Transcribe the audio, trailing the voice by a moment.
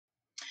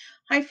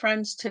Hi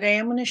friends, today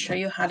I'm going to show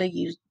you how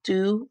to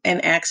do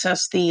and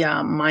access the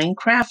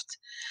Minecraft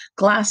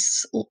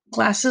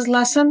glasses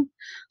lesson.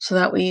 So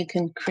that way you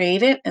can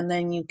create it and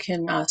then you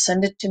can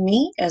send it to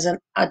me as a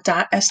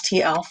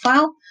 .stl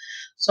file.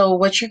 So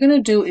what you're going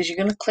to do is you're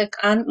going to click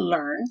on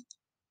Learn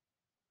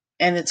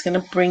and it's going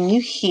to bring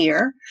you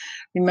here.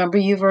 Remember,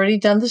 you've already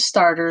done the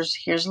starters.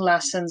 Here's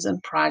Lessons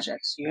and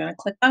Projects. You're going to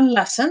click on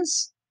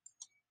Lessons.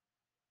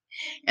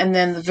 And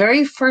then the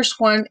very first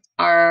one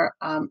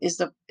is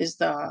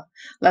the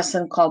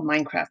lesson called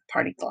Minecraft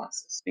Party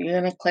Glasses. So you're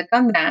going to click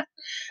on that.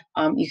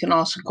 You can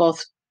also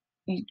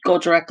go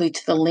directly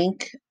to the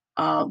link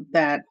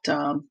that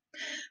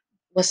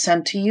was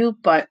sent to you,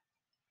 but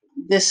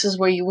this is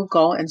where you will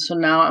go. And so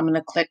now I'm going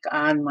to click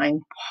on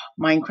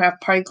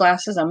Minecraft Party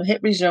Glasses. I'm going to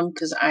hit resume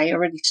because I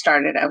already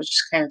started. I was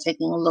just kind of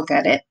taking a look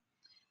at it.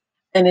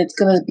 And it's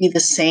going to be the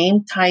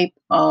same type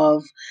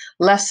of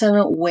lesson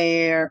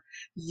where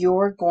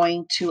you're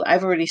going to,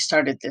 I've already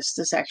started this.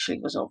 This actually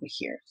was over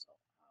here.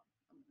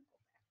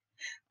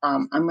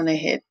 I'm going to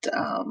hit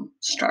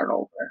start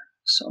over.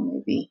 So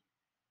maybe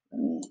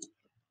let me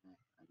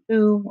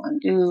undo. Let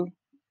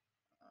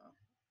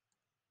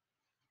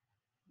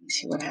me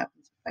see what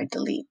happens if I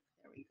delete.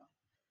 There we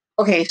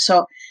go. Okay,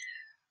 so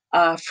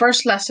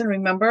first lesson,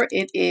 remember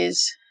it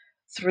is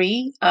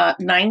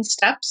 9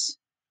 steps.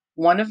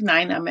 1 of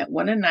 9. I'm at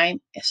 1 of 9.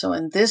 So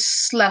in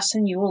this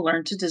lesson, you will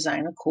learn to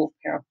design a cool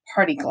pair of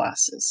party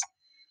glasses.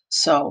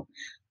 So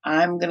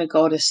I'm going to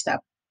go to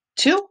step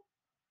 2.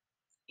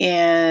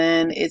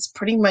 And it's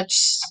pretty much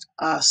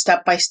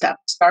step by step.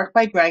 Start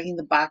by dragging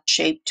the box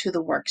shape to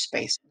the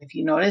workspace. If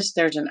you notice,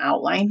 there's an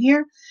outline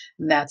here.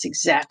 And that's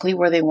exactly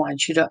where they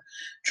want you to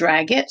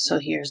drag it. So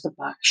here's the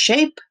box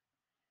shape.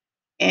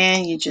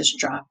 And you just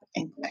drop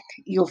and click.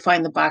 You'll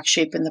find the box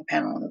shape in the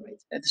panel on the right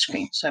side of the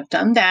screen. So I've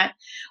done that.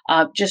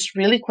 Just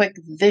really quick,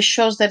 this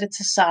shows that it's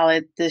a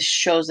solid. This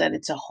shows that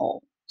it's a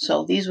hole.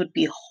 So these would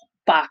be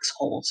box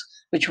holes,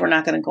 which we're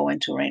not going to go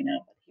into right now.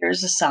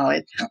 Here's a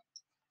solid.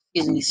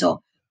 Excuse me. So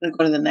I'm going to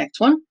go to the next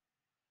one.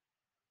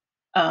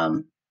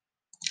 I'm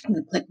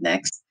going to click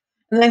next.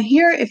 And then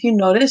here, if you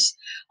notice,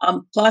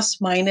 plus,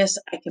 minus,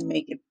 I can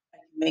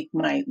make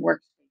my workspace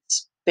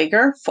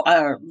bigger,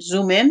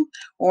 zoom in,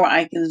 or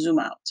I can zoom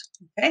out.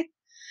 Okay.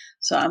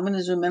 So I'm going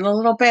to zoom in a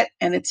little bit,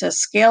 and it says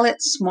scale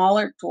it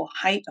smaller to a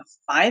height of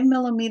 5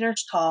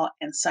 millimeters tall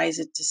and size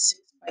it to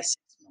 6 by 6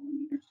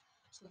 millimeters.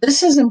 So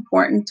this is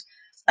important.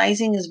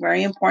 Sizing is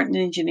very important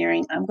in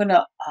engineering. I'm going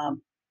to,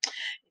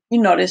 you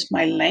notice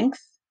my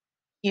length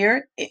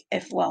here.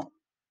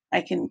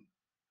 I can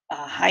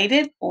hide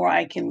it, or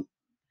I can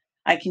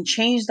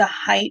change the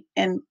height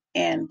and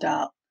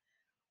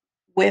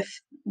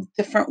width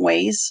different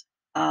ways.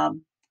 By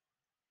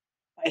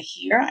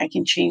here, I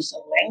can change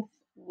the length,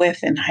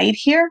 width, and height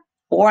here,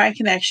 or I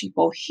can actually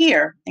go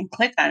here and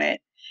click on it.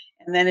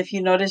 And then if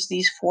you notice,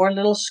 these 4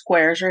 little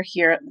squares are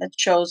here. That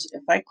shows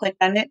if I click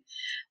on it,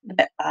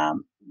 that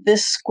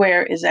this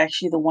square is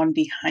actually the one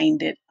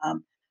behind it.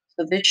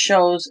 So this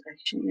shows,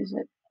 actually, is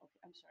it?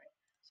 I'm sorry.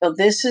 So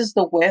this is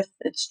the width,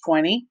 it's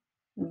 20.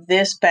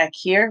 This back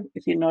here,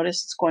 if you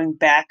notice, it's going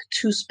back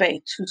 2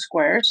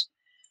 squares.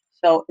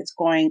 So it's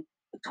going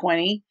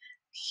 20.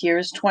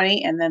 Here's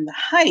 20, and then the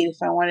height, if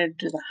I wanted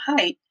to do the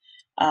height,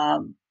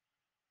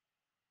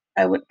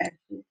 I would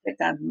actually click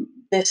on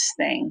this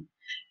thing,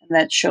 and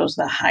that shows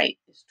the height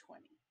is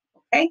 20.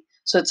 Okay,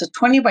 so it's a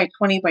 20 by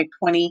 20 by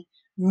 20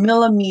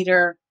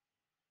 millimeter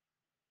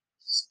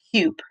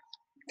cube,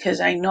 because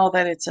I know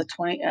that it's a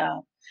 20,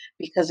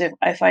 because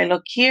if I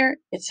look here,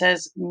 it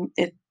says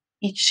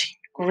each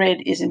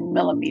grid is in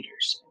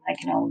millimeters. I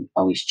can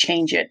always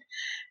change it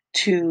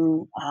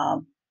to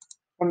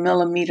from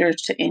millimeters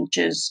to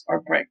inches or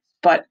bricks,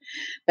 but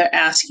they're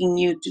asking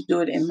you to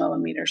do it in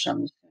millimeters, so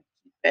I'm just going to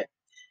keep it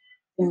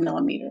in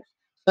millimeters.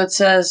 So it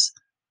says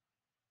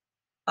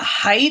a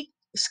height,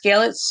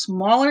 scale it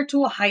smaller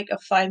to a height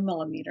of 5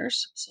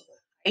 millimeters. So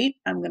the height,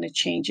 I'm going to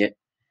change it.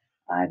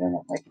 I don't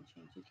know if I can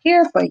change it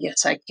here, but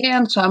yes, I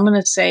can. So I'm going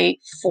to say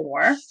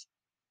 4.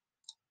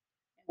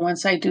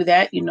 Once I do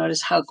that, you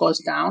notice how it goes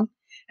down.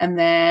 And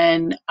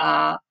then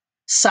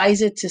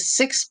size it to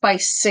 6 by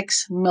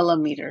 6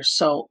 millimeters.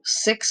 So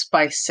 6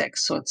 by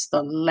 6. So it's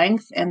the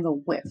length and the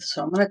width.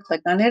 So I'm going to click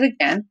on it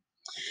again.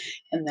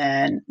 And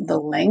then the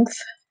length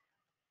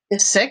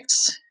is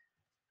 6.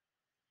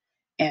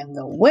 And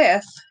the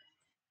width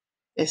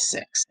is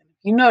 6. And if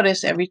you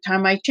notice, every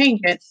time I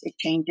change it, it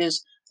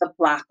changes the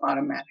block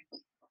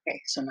automatically.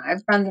 Okay, so now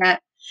I've done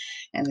that.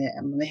 And then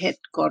I'm going to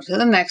go to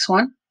the next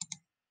one.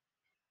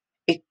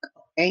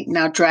 Okay,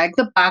 now drag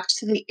the box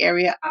to the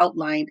area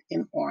outlined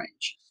in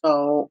orange.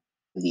 So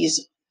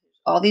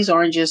all these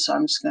oranges, so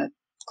I'm just going to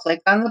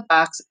click on the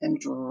box and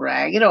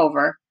drag it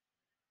over.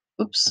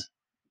 Oops,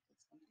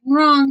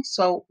 wrong.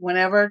 So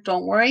whenever,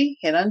 don't worry,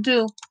 hit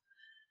undo.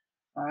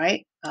 All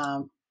right,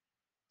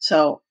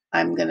 so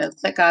I'm going to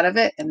click out of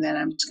it, and then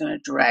I'm just going to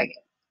drag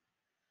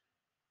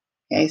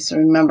it. Okay, so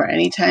remember,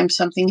 anytime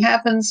something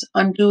happens,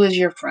 undo is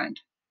your friend.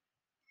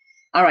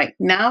 All right,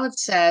 now it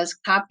says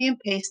copy and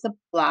paste the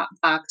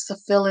box to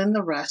fill in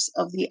the rest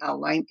of the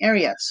outline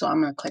area. So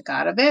I'm going to click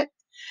out of it.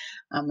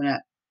 I'm going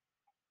to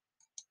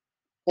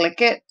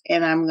click it,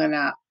 and I'm going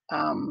to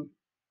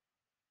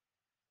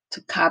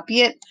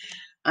copy it.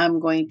 I'm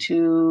going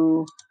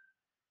to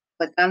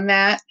click on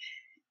that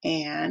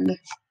and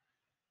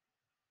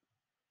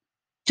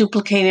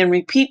duplicate and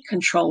repeat,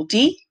 Control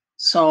D.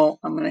 So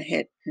I'm going to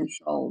hit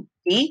Control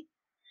D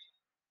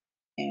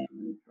and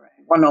drag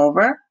one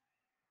over.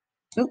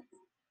 Oop.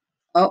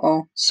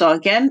 Uh-oh. So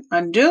again,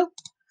 undo.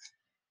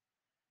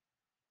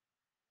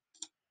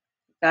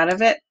 Out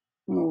of it,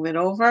 move it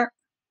over.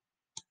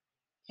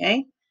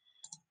 Okay.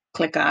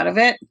 Click out of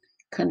it,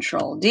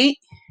 Control D.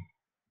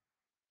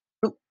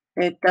 Oop.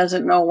 It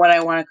doesn't know what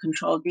I want to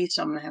Control D,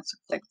 so I'm going to have to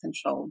click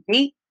Control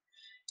D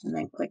and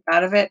then click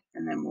out of it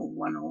and then move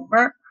one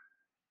over.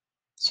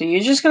 So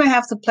you're just going to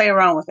have to play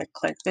around with it.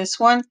 Click this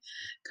one,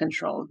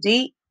 Control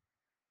D,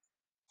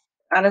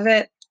 out of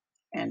it,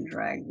 and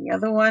drag the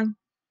other one.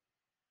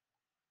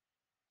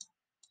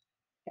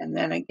 And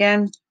then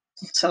again,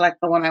 select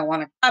the one I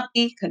want to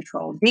copy,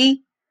 Control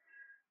D,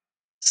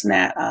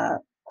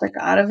 click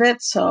out of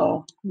it.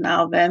 So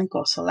now then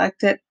go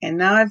select it. And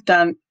now I've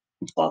done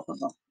both of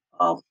them,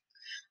 all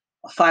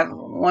 5 of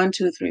them. 1,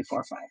 2, 3,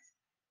 4, 5.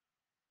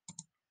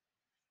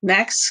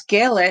 Next,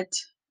 scale it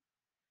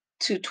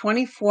to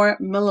 24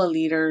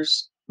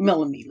 millimeters,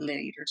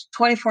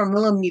 24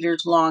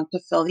 millimeters long to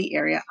fill the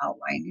area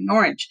outlined in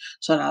orange.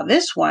 So now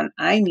this one,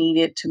 I need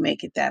it to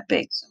make it that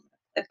big. So I'm going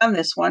to click on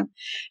this one,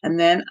 and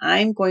then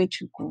I'm going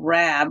to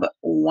grab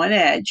one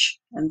edge,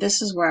 and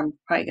this is where I'm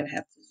probably going to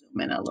have to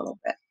zoom in a little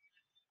bit.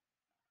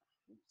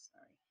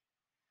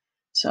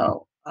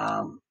 So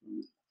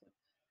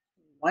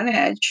one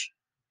edge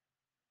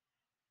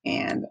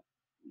and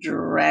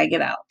drag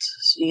it out.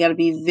 So you got to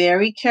be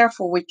very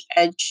careful which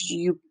edge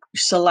you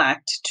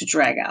select to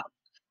drag out.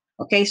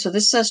 Okay, so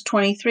this says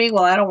 23.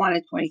 Well, I don't want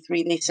it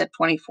 23. They said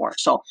 24.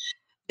 So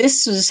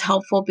this is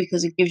helpful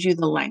because it gives you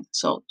the length.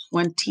 So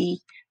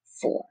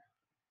 24.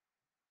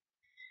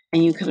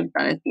 And you could have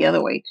done it the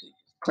other way too.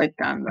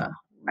 Clicked on the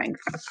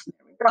length. There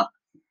we go.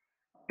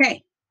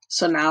 Okay,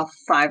 so now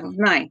 5 of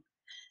 9.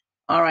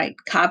 All right,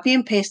 copy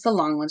and paste the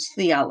long ones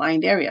to the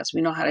outlined areas. We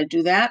know how to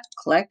do that.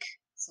 Click,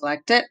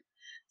 select it,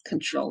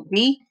 Control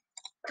V,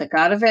 click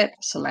out of it,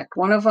 select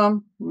one of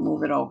them,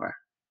 move it over.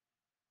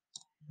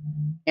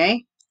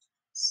 Okay,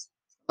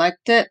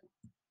 select it,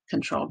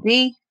 Control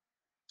V,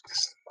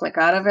 click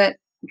out of it,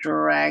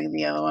 drag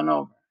the other one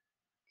over.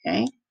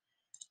 Okay,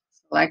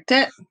 select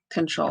it,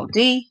 Control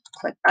D,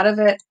 click out of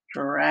it,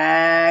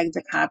 drag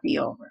the copy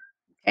over.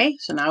 Okay,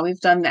 so now we've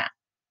done that.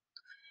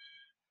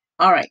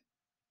 All right,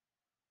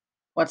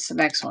 what's the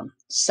next one?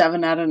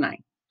 7 out of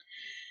 9.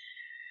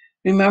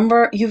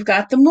 Remember, you've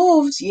got the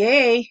moves.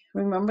 Yay.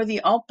 Remember the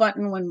Alt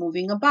button when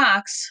moving a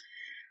box,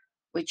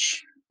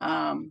 which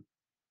I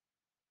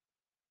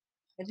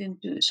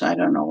didn't do, so I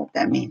don't know what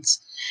that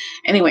means.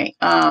 Anyway,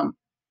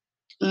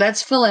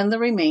 let's fill in the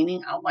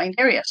remaining outlined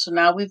area. So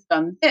now we've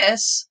done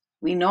this.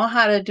 We know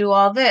how to do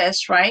all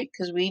this, right?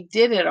 Because we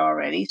did it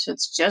already. So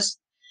it's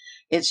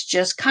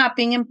just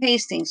copying and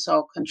pasting.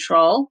 So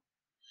Control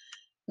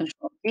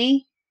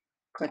D,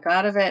 click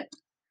out of it,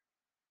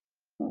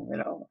 move it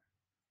over.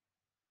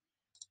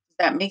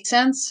 Does that make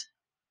sense?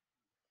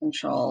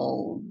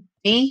 Control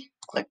D,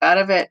 click out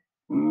of it,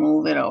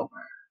 move it over.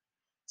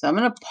 So I'm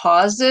going to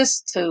pause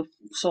this for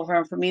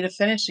me to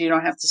finish, so you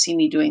don't have to see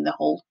me doing the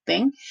whole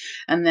thing,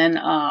 and then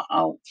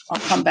I'll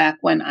come back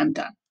when I'm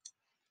done.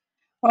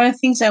 One of the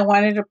things I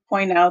wanted to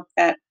point out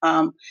that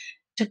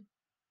to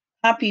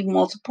copy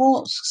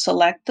multiple,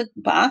 select the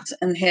box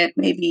and hit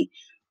maybe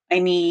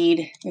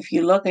if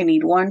you look, I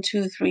need 1,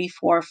 2, 3,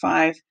 4,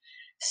 5,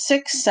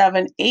 6,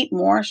 7, 8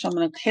 more. So I'm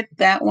going to hit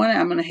that one.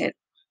 I'm going to hit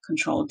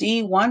Control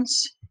D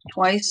once,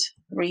 twice,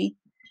 3,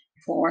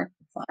 4,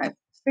 5,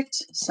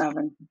 6,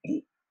 7,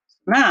 8.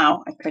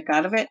 Now I click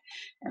out of it,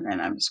 and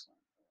then I'm just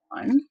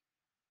going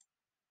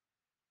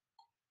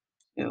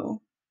 1,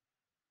 2,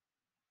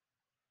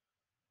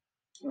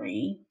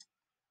 3,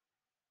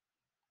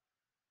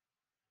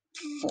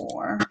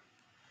 4,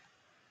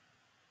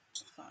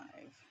 5,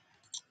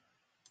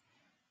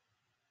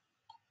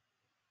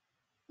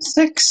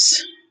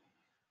 6,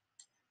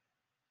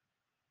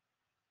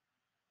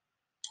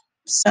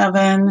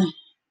 7.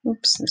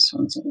 Oops, this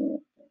one's a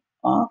little bit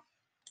off.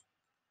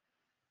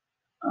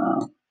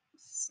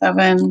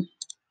 7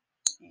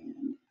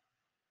 and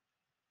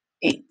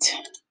 8.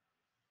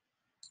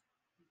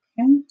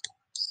 Okay,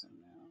 so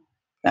now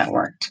that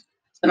worked.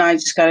 So now I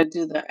just got to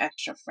do the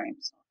extra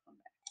frames.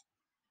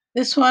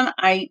 This one,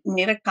 I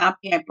made a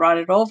copy. I brought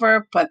it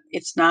over, but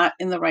it's not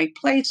in the right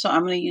place. So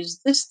I'm going to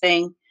use this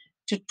thing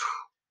to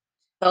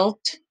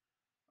tilt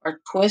or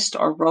twist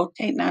or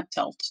rotate, not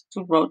tilt,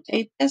 to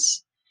rotate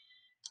this.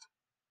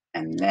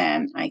 And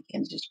then I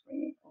can just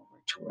bring it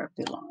over to where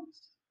it belongs.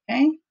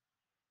 Okay.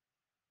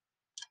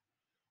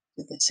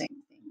 Do the same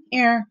thing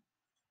here.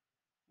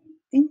 I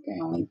think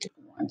I only did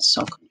one.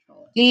 So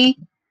Control D,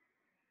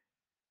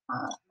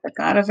 click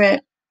out of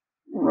it,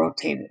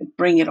 rotate it,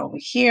 bring it over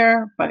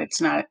here, but it's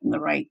not in the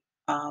right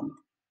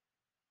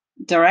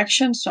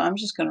direction. So I'm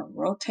just going to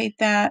rotate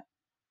that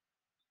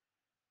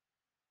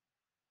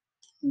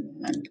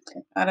and then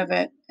click out of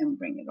it and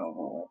bring it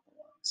over where it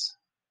belongs.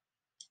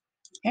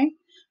 Okay,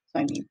 so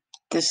I need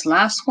this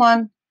last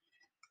one,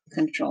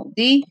 Control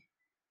D,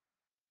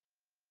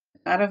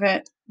 out of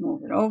it,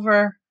 move it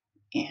over,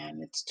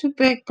 and it's too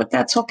big, but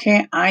that's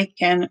okay. I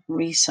can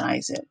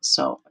resize it.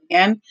 So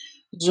again,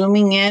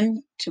 zooming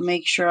in to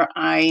make sure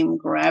I'm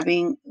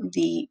grabbing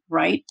the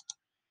right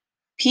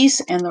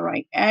piece and the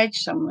right edge.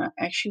 So I'm gonna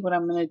actually what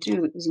I'm gonna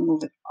do is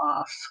move it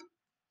off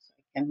so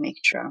I can make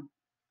sure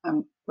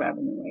I'm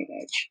grabbing the right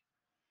edge.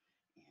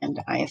 And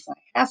if I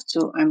have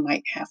to, I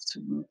might have to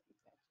move it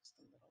just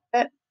a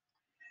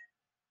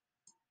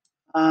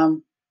little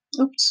bit.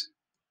 Oops.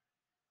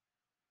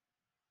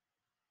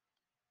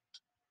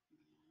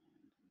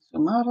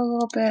 Zoom out a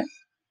little bit.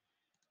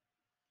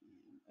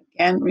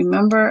 Again,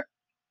 remember,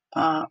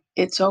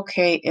 it's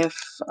okay if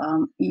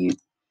it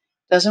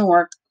doesn't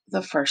work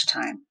the first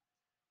time.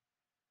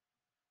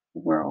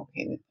 We're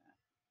okay with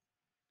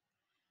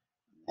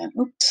that. And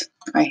oops,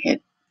 I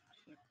hit.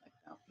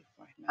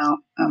 Now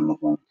I'm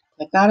going to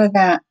click out of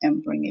that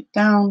and bring it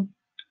down.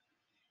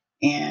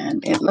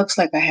 And it looks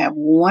like I have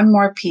one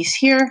more piece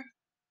here.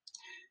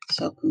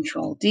 So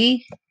Control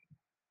D,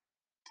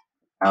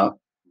 out,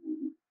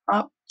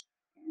 up,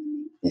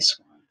 and make this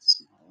one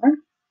smaller.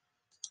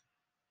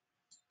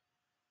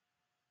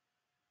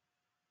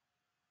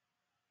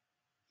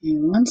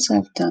 And once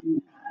I've done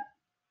that,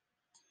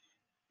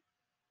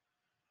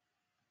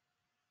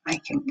 I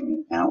can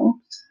bring that.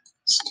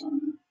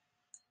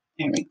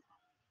 There we go.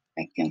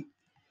 I can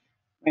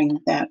bring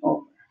that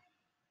over.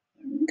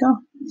 There we go.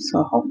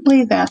 So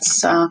hopefully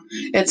that's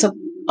it's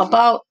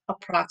about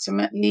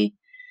approximately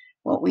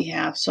what we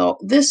have. So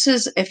this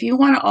is, if you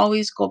want to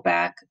always go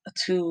back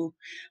to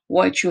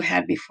what you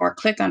had before,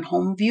 click on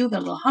Home View, the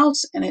little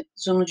house, and it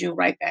zooms you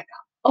right back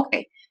out.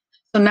 Okay,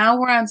 so now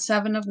we're on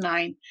 7 of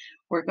 9.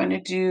 We're going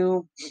to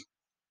do,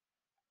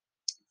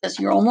 as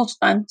you're almost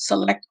done,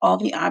 select all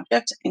the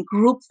objects and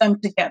group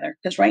them together.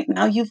 Because right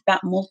now you've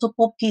got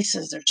multiple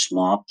pieces. They're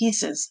small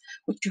pieces.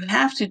 What you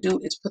have to do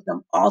is put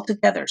them all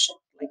together, so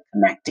like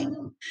connecting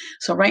them.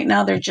 So right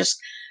now they're just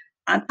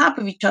on top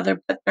of each other,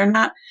 but they're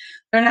not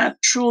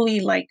truly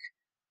like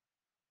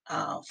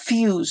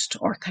fused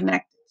or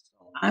connected.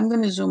 So I'm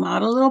going to zoom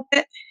out a little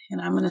bit and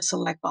I'm going to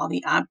select all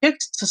the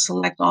objects. To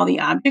select all the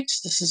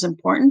objects, this is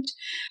important.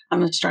 I'm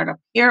going to start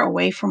up here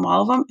away from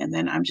all of them, and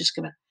then I'm just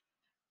going to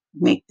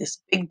make this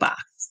big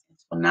box.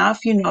 So now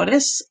if you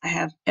notice, I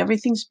have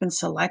everything's been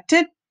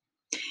selected,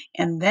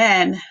 and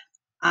then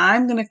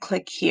I'm going to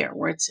click here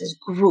where it says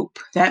group.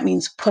 That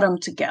means put them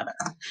together.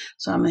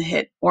 So I'm going to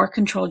hit or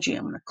Control G.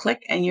 I'm going to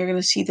click, and you're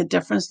going to see the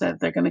difference that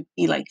they're going to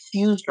be like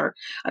fused or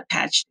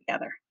attached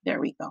together.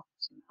 There we go.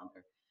 So now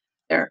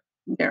they're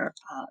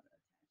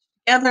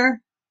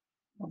together.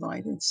 Although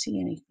I didn't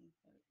see anything.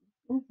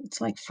 Ooh,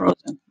 it's like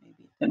frozen. Maybe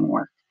it didn't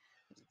work.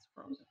 It's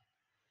frozen.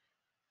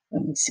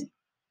 Let me see.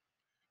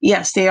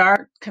 Yes, they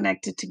are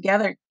connected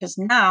together because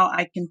now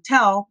I can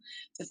tell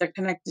that they're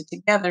connected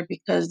together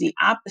because the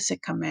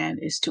opposite command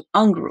is to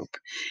ungroup.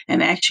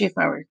 And actually, if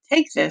I were to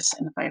take this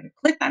and if I were to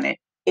click on it,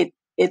 it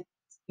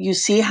you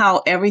see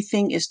how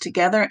everything is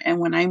together, and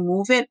when I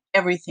move it,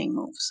 everything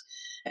moves.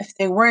 If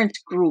they weren't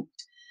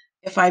grouped,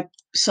 if I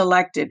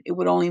selected, it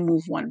would only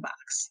move one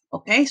box.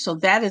 Okay, so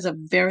that is a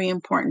very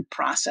important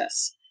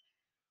process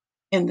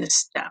in this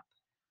step.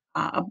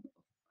 I'm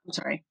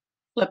sorry,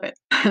 flip it.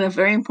 And a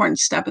very important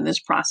step in this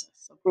process.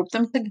 So group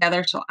them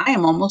together. So I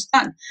am almost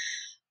done.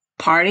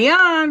 Party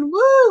on.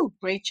 Woo!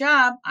 Great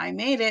job. I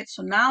made it.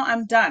 So now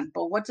I'm done.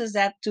 But what does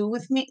that do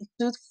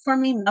for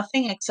me?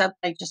 Nothing, except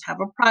I just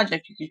have a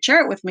project. You can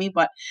share it with me,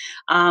 but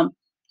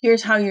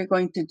here's how you're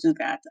going to do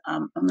that.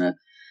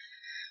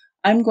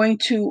 I'm going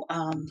to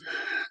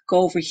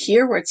go over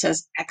here where it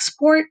says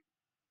export.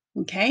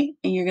 Okay,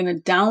 and you're going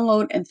to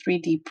download and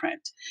 3D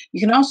print. You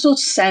can also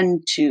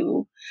send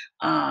to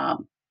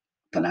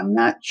but I'm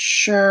not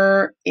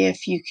sure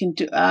if you can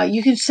do,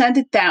 you can send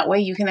it that way.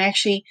 You can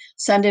actually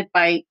send it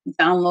by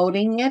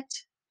downloading it,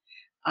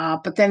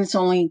 but then it's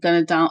only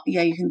going to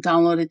you can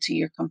download it to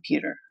your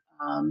computer.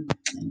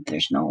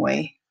 There's no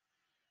way.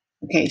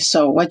 Okay,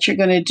 so what you're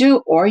going to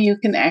do, or you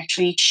can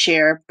actually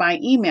share by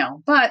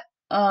email, but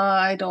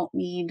I don't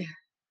need,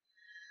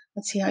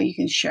 let's see how you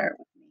can share it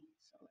with me.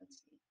 So let's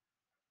see.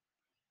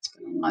 It's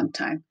been a long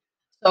time.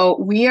 So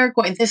we are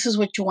going, this is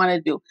what you want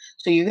to do.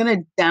 So you're going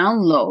to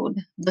download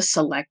the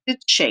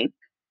selected shape.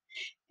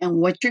 And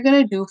what you're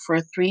going to do for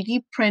a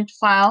 3D print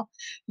file,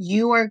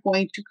 you are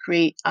going to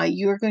create,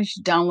 you're going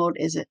to download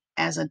as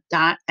a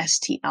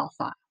 .stl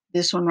file.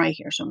 This one right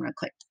here. So I'm going to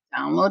click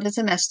download as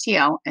an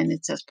STL, and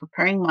it says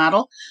preparing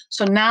model.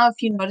 So now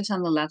if you notice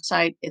on the left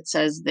side, it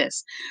says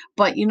this.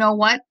 But you know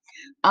what?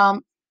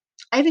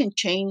 I didn't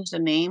change the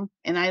name,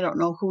 and I don't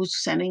know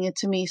who's sending it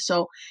to me.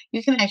 So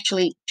you can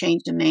actually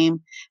change the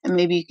name, and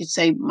maybe you could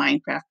say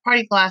Minecraft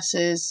Party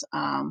Glasses,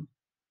 and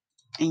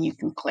you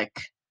can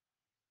click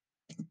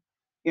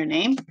your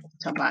name,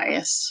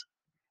 Tobias,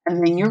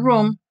 and then your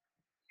room,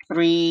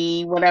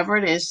 3, whatever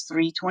it is,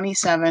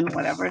 327,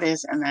 whatever it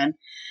is, and then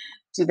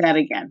do that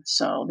again.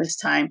 So this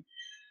time,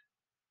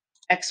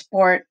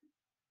 export,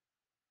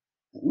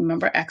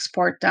 remember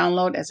export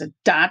download as a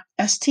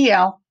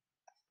 .stl,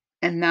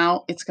 and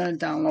now it's going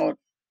to download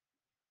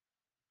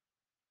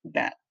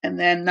that. And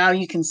then now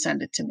you can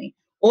send it to me.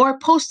 Or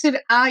post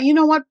it, you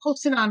know what?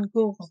 Post it on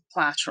Google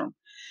Classroom.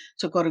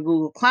 So go to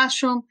Google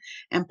Classroom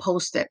and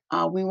post it.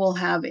 We will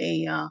have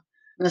an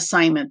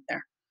assignment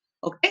there.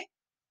 Okay?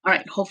 All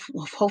right.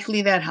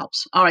 Hopefully that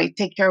helps. All right.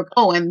 Take care.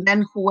 Oh, and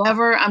then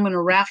whoever, I'm going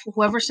to raffle,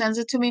 whoever sends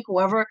it to me,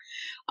 whoever,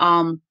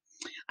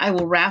 I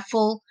will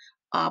raffle,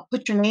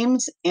 put your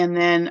names, and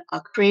then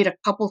create a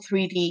couple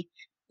 3D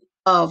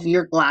of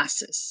your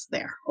glasses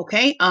there.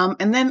 Okay?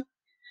 And then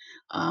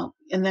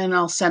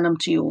I'll send them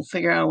to you. We'll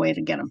figure out a way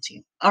to get them to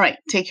you. All right.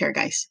 Take care,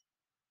 guys.